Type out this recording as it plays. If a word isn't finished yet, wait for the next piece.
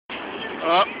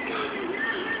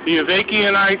The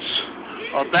Avakianites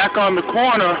are back on the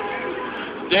corner.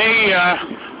 They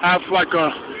have like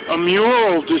a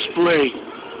mural display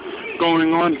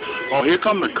going on. Oh, here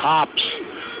come the cops.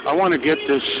 I want to get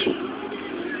this.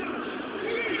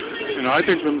 You know, I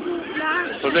think the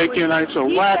Avakianites are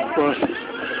whack, but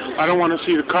I don't want to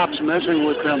see the cops messing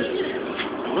with them.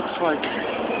 It looks like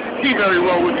he very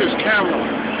well with this camera.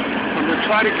 I'm going to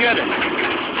try to get it.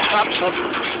 Cops up.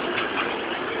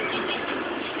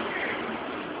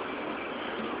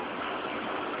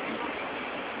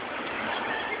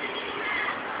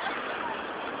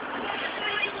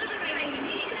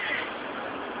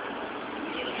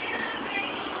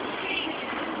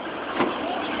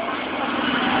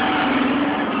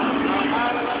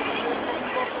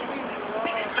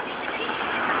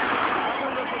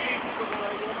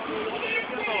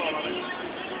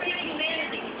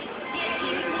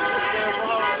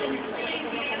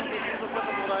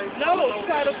 No,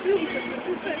 try to feel because if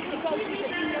you say supposed to be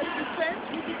your consent,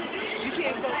 you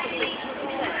can't go to the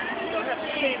you don't have to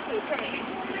change to attorney.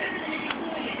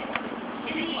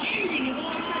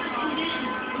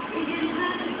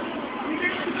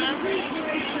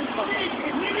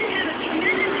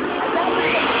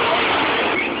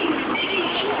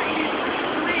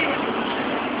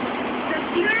 The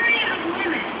fury of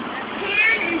women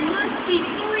can and must be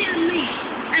fully unleashed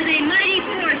as a mighty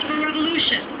force for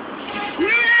revolution. We're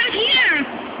out here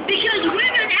because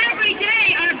women every day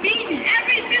are beaten.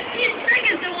 Every 15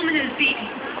 seconds a woman is beaten.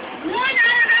 1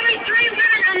 out of every 3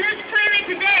 women on this planet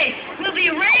today will be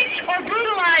raped or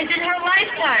brutalized in her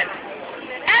lifetime.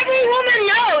 Every woman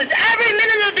knows every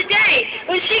minute of the day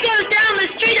when she goes down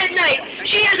the street at night,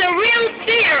 she has a real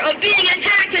fear of being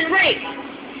attacked and raped.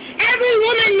 Every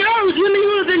woman knows women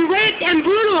who have been raped and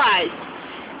brutalized.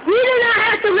 We do not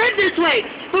have to live this way,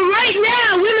 but right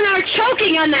now women are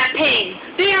choking on that pain.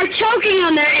 They are choking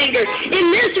on their anger.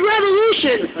 In this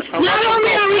revolution, not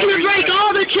only are we going to break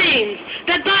all the chains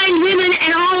that bind women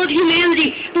and all of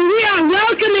humanity, but we are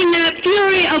welcoming that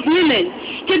fury of women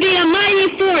to be a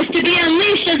mighty force, to be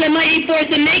unleashed as a mighty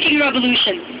force in making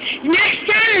revolution. Next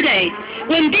Saturday,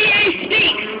 when B.A.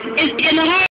 speaks, is in the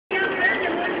heart.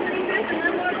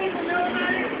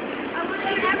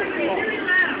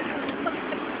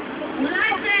 When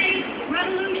I say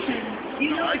revolution,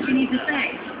 you know what you need to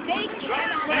say.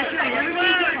 That's right,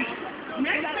 everybody.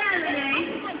 Next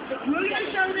Saturday, we're going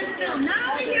to show this film, not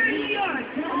only here in New York,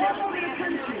 but all over the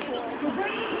country. We're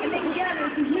bringing people together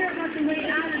to hear about the way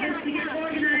out of this, to get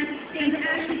organized, and to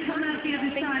actually come out the other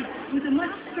side with a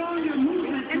much stronger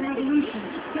movement for revolution.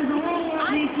 Because the whole world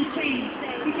needs to change.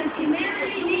 Because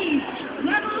humanity needs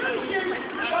revolution.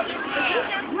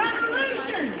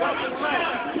 Revolution.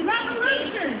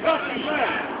 Revolution.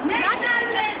 Next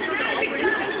Saturday, the Magic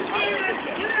Johnson Theater,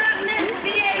 do not miss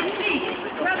BAC.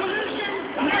 Revolution.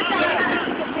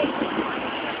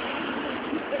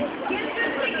 Yes, get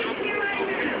your tickets here right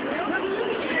now.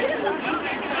 Revolution.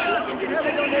 If you have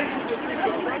a donation to $1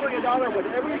 million,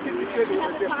 whatever you can contribute,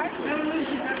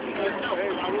 revolution.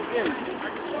 I will in.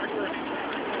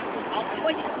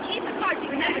 Well, keep the card. You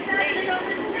can have it Saturday on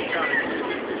this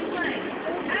display.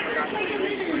 After take a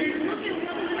minute and look at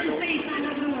women's face all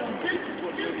over the world.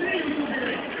 Just read a little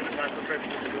bit.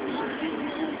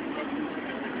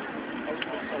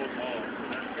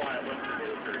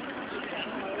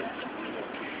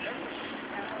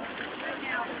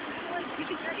 You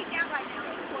can turn it down right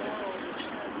now.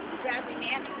 Grabbing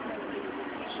man,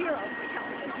 hero,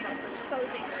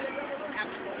 exposing.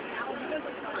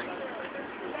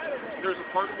 There's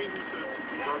a part of me who says,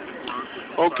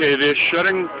 okay, they're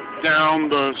shutting down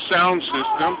the sound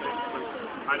system.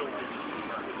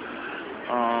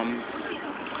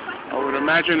 I would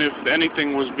imagine if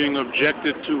anything was being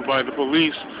objected to by the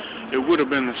police, it would have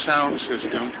been the sound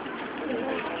system.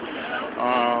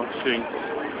 Let's see.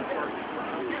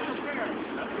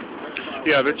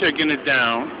 Yeah, they're taking it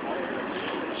down.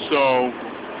 So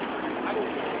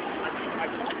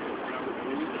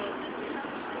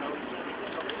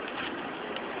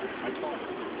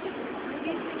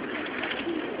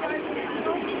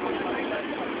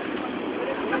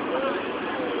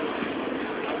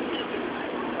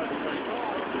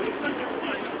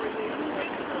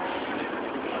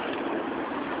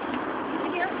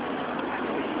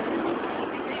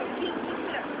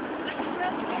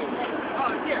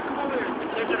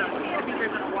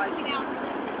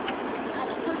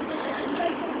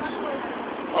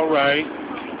all right.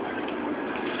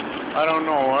 I don't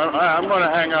know. I'm going to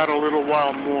hang out a little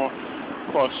while more,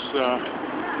 because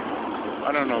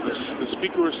I don't know. The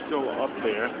speaker is still up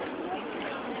there.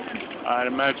 I'd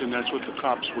imagine that's what the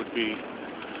cops would be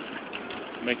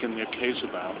making their case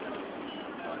about.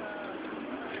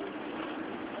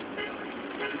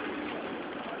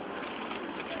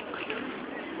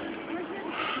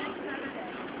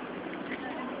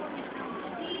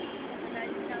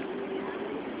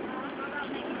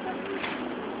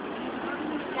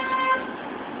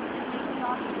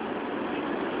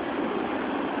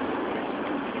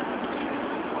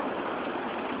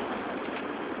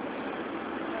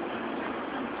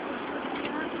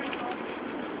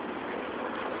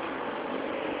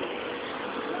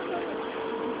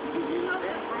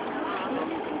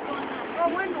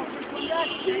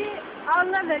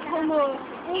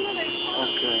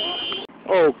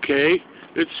 Okay,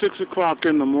 it's 6 o'clock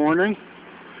in the morning,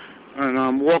 and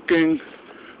I'm walking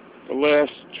the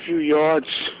last few yards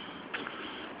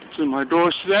to my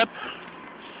doorstep.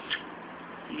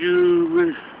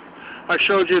 I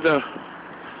showed you the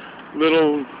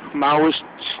little Maoist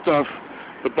stuff,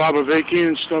 the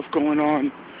Avakian stuff going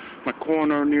on my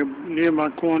corner, near my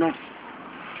corner.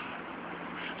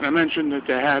 And I mentioned that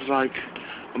they had like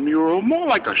a mural, more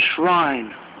like a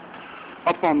shrine,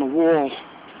 up on the wall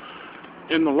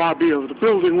in the lobby of the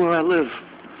building where I live.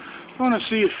 I want to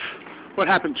see what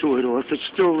happened to it, or if it's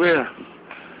still there.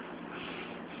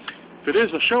 If it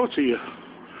is, I'll show it to you.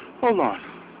 Hold on.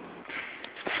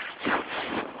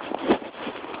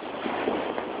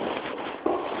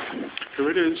 Here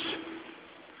it is.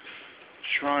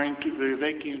 Shrine to the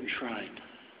Avakian shrine.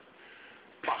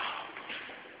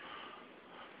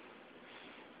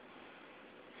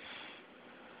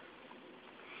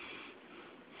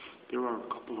 There are a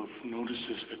couple of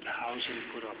notices that the housing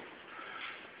put up.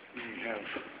 And we have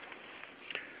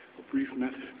a brief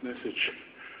message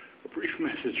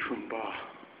from Ba.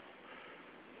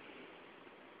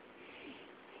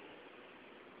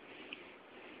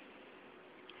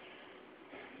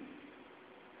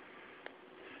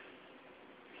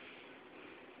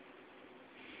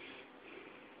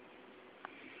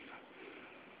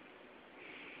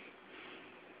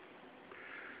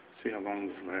 See how long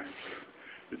this lasts.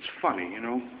 It's funny, you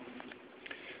know.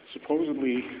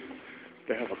 Supposedly,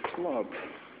 they have a club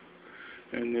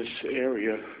in this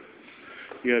area,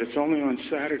 yet it's only on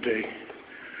Saturday,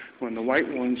 when the white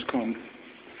ones come,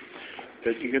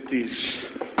 that you get these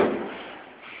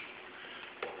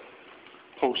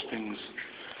postings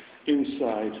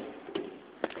inside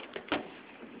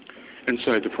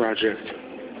the project.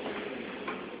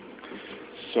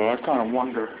 So I kind of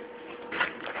wonder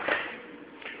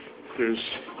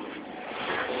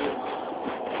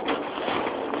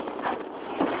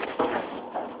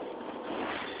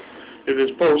if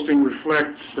this posting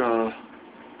reflects that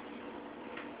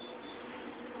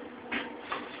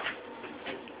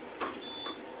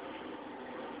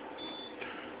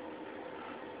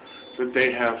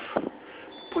they have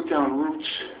put down roots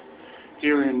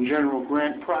here in general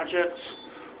grant projects,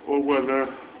 or whether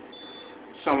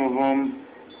some of them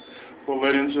were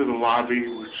let into the lobby,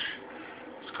 which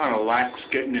is kind of lax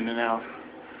getting in and out,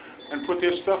 and put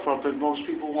their stuff up that most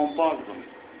people won't bother them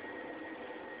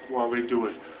while they do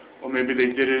it. Or maybe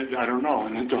they did it, I don't know,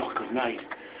 in the dark of night.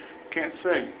 Can't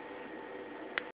say.